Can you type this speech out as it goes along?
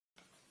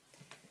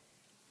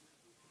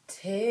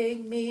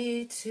Take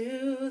me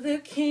to the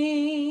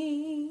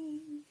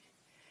King.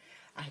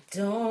 I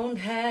don't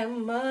have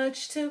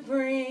much to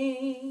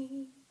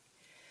bring.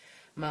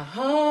 My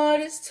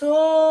heart is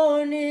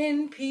torn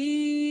in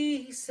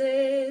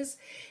pieces.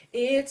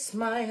 It's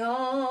my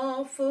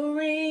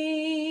offering.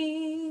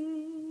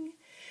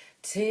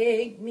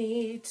 Take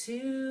me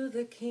to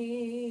the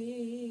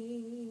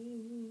King.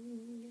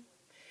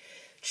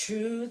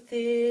 Truth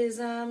is,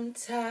 I'm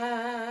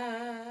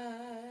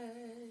tired.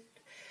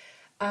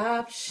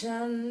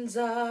 Options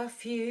are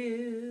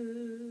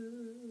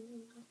few.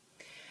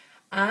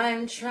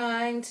 I'm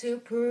trying to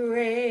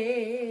pray,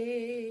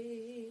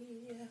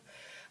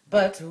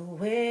 but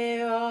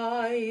where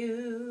are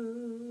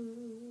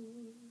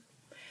you?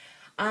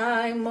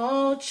 I'm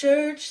all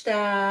churched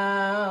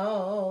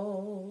out,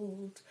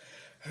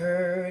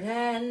 hurt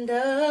and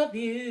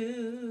abused.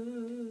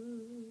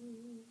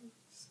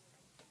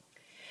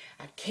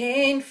 I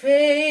can't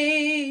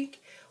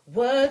fake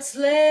what's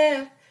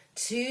left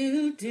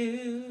to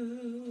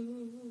do.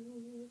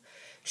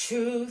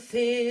 Truth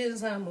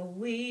is, I'm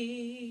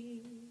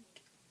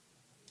weak,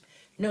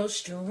 no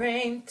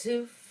strength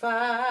to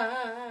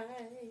fight,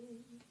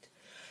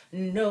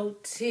 no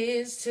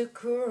tears to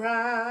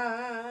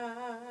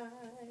cry,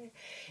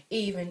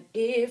 even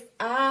if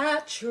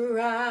I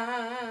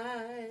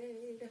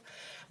tried.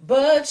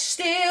 But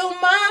still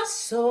my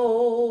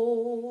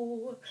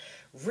soul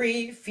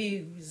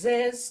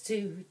refuses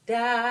to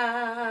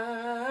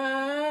die.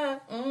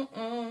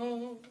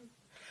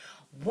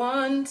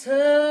 One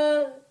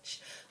touch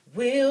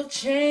will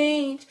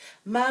change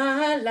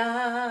my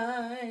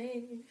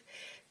life.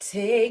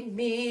 Take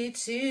me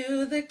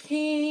to the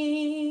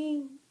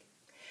King.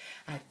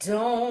 I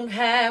don't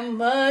have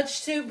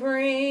much to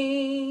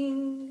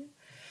bring.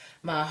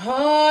 My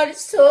heart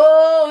is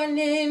torn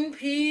in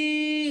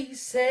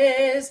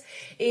pieces.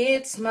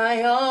 It's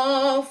my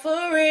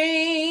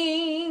offering.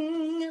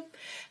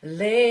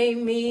 Lay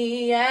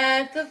me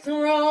at the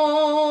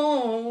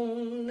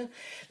throne.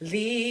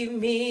 Leave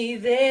me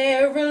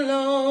there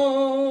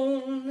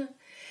alone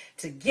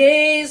to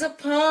gaze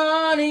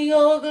upon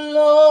your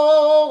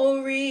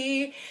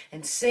glory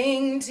and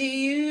sing to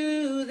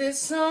you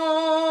this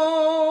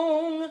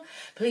song.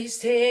 Please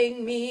take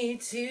me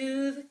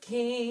to the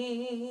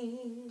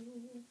King.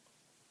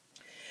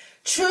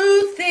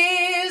 Truth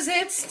is,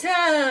 it's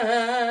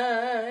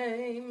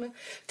time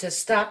to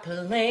stop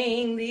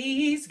playing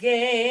these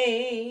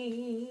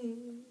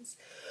games.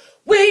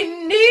 We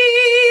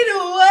need a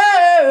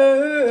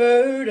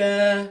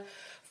word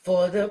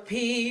for the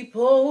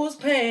people's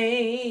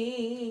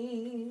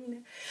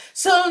pain.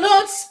 So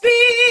Lord,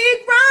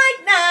 speak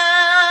right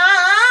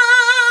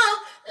now.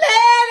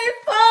 Let it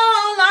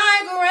fall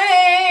like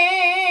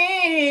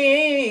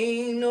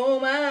rain. Oh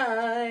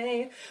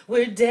my,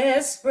 we're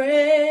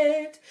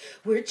desperate.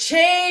 We're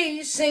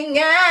chasing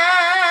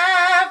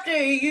after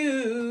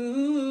you.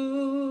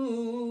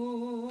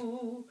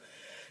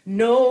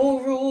 No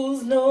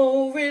rules,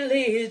 no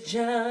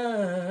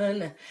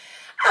religion.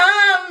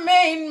 I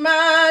made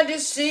my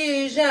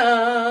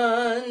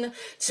decision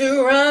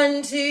to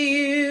run to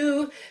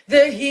you,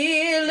 the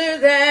healer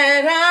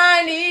that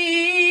I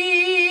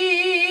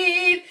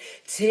need.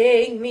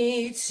 Take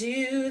me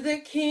to the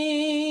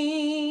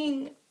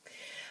King.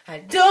 I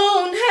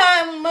don't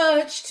have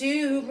much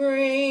to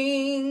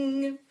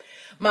bring.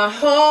 My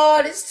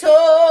heart is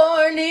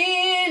torn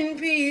in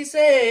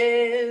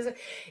pieces.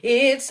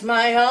 It's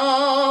my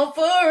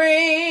offering.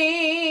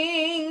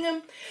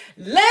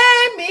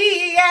 Lay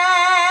me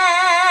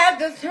at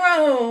the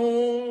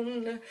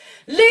throne.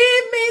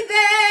 Leave me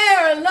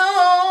there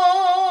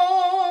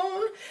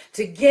alone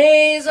to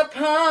gaze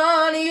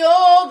upon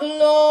your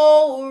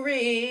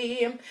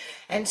glory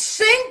and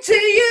sing to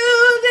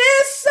you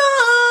this song.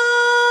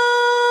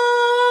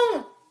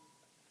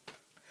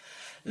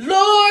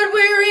 Lord,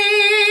 we're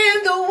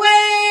in the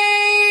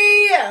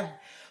way.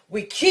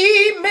 We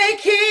keep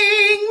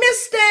making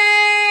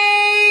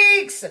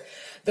mistakes.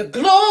 The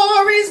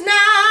glory's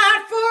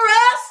not for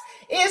us,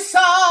 it's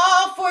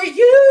all for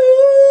you.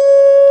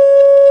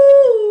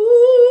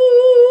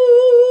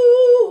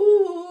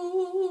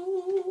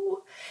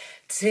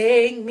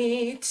 Take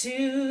me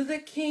to the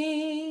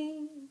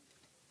King.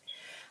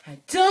 I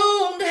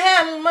don't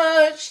have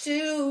much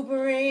to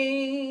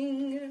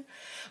bring.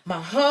 My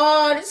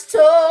heart is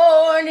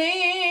torn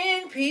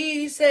in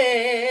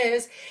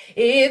pieces.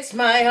 It's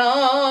my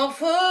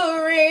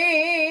offering.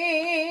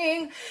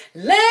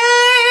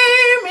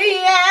 Lay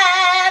me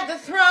at the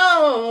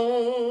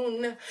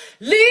throne.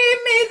 Leave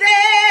me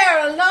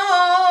there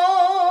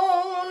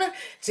alone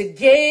to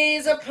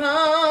gaze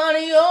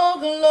upon your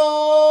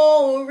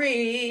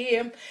glory.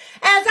 As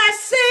I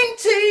sing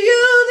to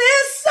you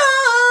this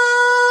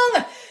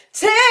song,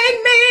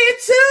 take me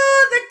to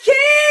the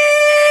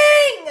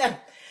King.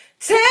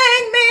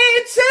 Take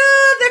me to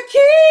the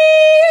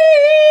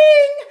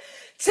King.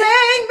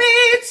 Take me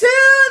to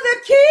the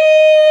King.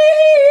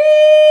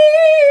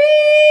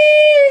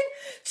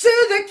 To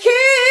the King.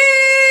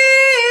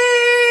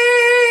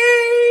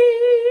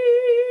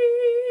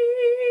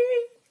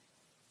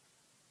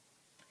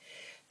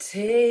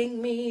 Take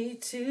me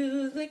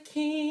to the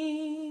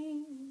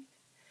King.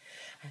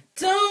 I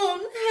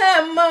don't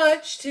have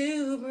much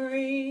to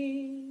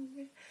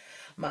bring.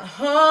 My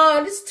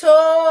heart is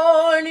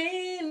torn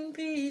in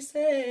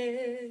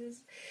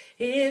pieces.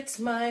 It's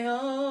my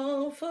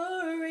offering.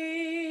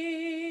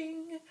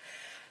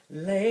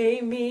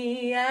 Lay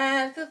me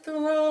at the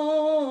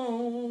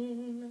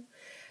throne.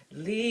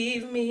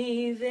 Leave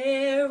me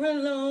there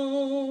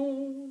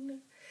alone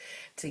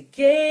to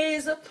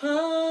gaze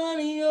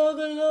upon your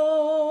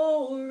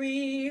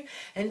glory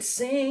and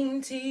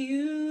sing to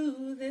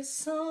you this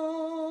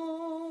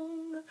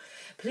song.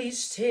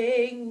 Please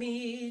take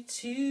me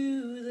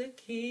to the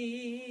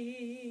King.